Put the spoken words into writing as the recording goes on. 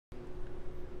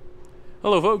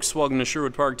Hello folks, welcome to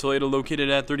Sherwood Park Toyota, located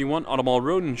at 31 Automall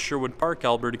Road in Sherwood Park,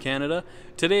 Alberta, Canada.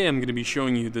 Today I'm going to be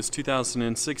showing you this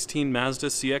 2016 Mazda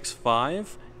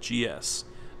CX-5 GS.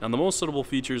 Now the most notable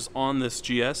features on this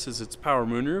GS is its power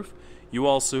moonroof. You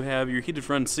also have your heated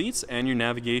front seats and your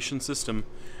navigation system.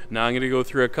 Now I'm going to go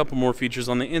through a couple more features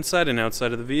on the inside and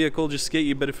outside of the vehicle just to get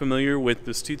you a bit familiar with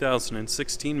this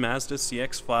 2016 Mazda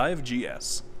CX-5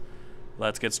 GS.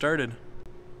 Let's get started.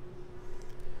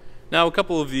 Now, a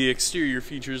couple of the exterior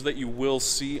features that you will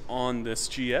see on this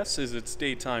GS is its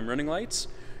daytime running lights.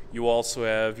 You also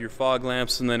have your fog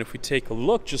lamps, and then if we take a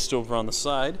look just over on the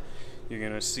side, you're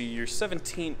going to see your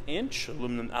 17-inch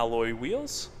aluminum alloy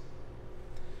wheels.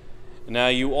 Now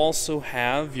you also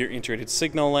have your integrated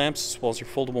signal lamps as well as your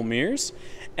foldable mirrors.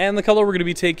 And the color we're going to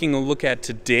be taking a look at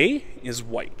today is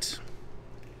white.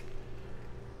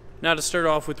 Now to start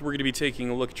off with, we're going to be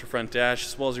taking a look at your front dash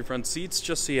as well as your front seats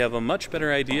just so you have a much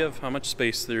better idea of how much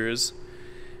space there is.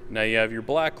 Now you have your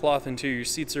black cloth interior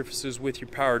seat surfaces with your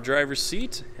power driver's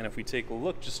seat, and if we take a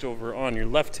look just over on your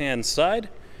left hand side,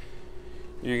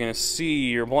 you're going to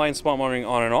see your blind spot monitoring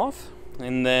on and off.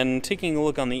 And then taking a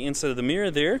look on the inside of the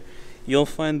mirror there, you'll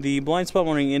find the blind spot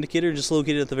monitoring indicator just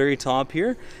located at the very top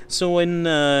here. So when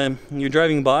you're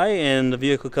driving by and the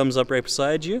vehicle comes up right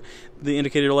beside you, the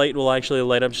indicator light will actually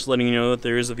light up, just letting you know that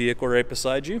there is a vehicle right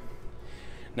beside you.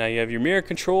 Now you have your mirror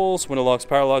controls, window locks,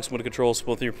 power locks, window controls,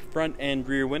 both your front and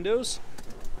rear windows.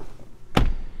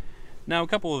 Now a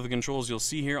couple of the controls you'll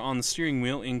see here on the steering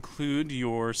wheel include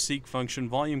your seek function,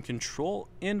 volume control,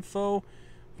 info,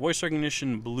 voice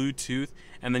recognition, Bluetooth,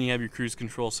 and then you have your cruise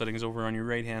control settings over on your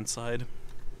right hand side.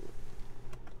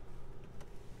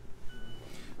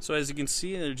 So as you can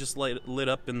see, they're just lit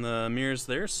up in the mirrors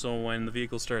there, so when the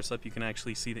vehicle starts up you can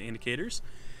actually see the indicators.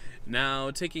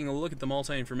 Now taking a look at the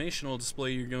multi-informational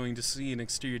display, you're going to see an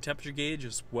exterior temperature gauge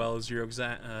as well as your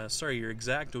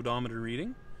exact odometer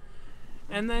reading.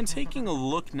 And then taking a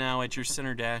look now at your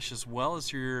center dash as well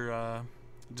as your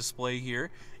display here,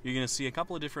 you're going to see a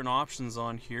couple of different options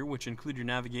on here, which include your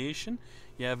navigation.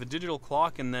 You have a digital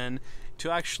clock, and then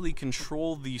to actually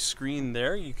control the screen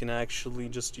there, you can actually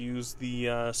just use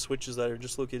the switches that are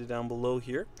just located down below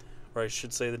here, or I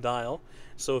should say the dial.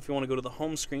 So if you want to go to the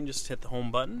home screen, just hit the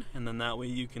home button, and then that way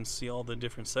you can see all the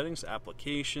different settings: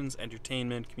 applications,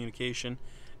 entertainment, communication,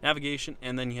 navigation,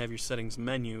 and then you have your settings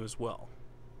menu as well.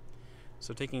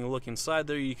 So taking a look inside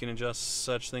there, you can adjust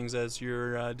such things as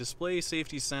your display,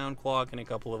 safety, sound, clock, and a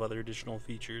couple of other additional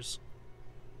features.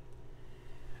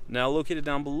 Now located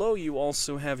down below, you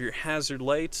also have your hazard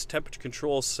lights, temperature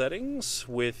control settings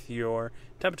with your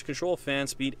temperature control, fan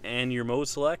speed, and your mode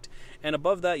select. And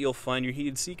above that, you'll find your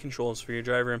heated seat controls for your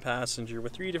driver and passenger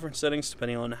with 3 different settings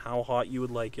depending on how hot you would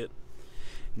like it.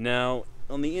 Now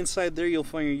on the inside there, you'll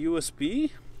find your USB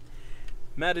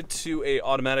matted to a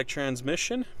automatic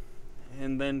transmission.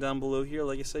 And then down below here,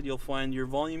 like I said, you'll find your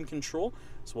volume control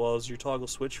as well as your toggle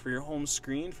switch for your home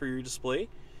screen for your display.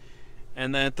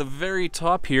 And then at the very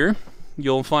top here,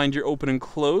 you'll find your open and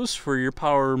close for your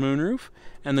power moonroof,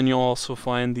 and then you'll also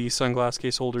find the sunglass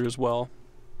case holder as well.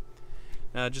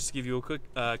 Now just to give you a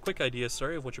quick idea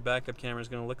of what your backup camera is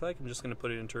going to look like, I'm just going to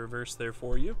put it into reverse there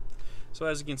for you. So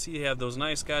as you can see, you have those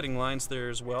nice guiding lines there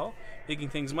as well, making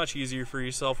things much easier for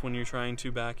yourself when you're trying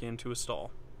to back into a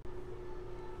stall.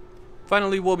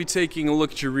 Finally, we'll be taking a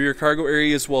look at your rear cargo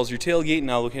area as well as your tailgate.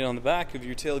 Now located on the back of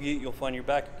your tailgate, you'll find your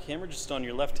backup camera just on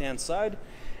your left hand side,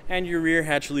 and your rear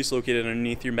hatch release located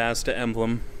underneath your Mazda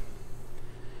emblem.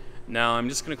 Now I'm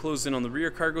just going to close in on the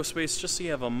rear cargo space just so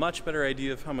you have a much better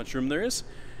idea of how much room there is.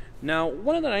 Now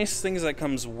one of the nice things that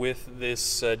comes with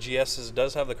this GS is it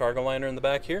does have the cargo liner in the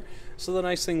back here. So the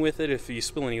nice thing with it, if you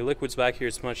spill any liquids back here,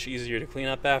 it's much easier to clean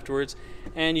up afterwards,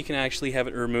 and you can actually have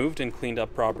it removed and cleaned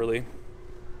up properly.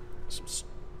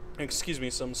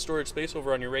 Some storage space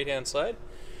over on your right hand side.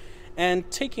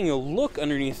 And taking a look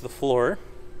underneath the floor,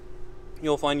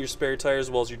 you'll find your spare tire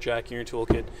as well as your jack in your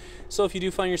toolkit. So if you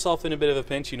do find yourself in a bit of a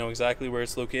pinch, you know exactly where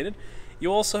it's located.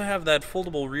 You also have that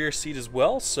foldable rear seat as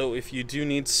well, so if you do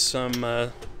need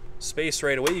some space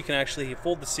right away, you can actually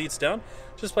fold the seats down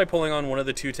just by pulling on one of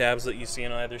the 2 tabs that you see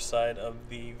on either side of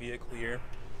the vehicle here.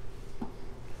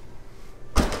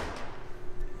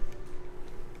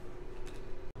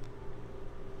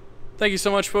 Thank you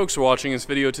so much, folks, for watching this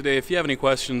video today. If you have any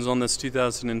questions on this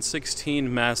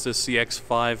 2016 Mazda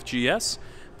CX-5 GS,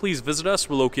 please visit us.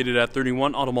 We're located at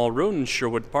 31 Automall Road in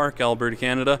Sherwood Park, Alberta,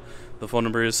 Canada. The phone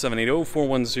number is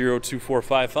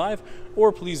 780-410-2455,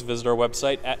 or please visit our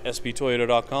website at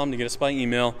sptoyota.com to get us by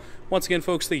email. Once again,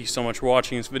 folks, thank you so much for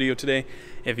watching this video today.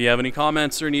 If you have any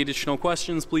comments or any additional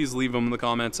questions, please leave them in the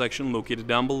comment section located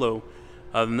down below.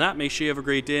 Other than that, make sure you have a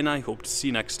great day, and I hope to see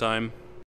you next time.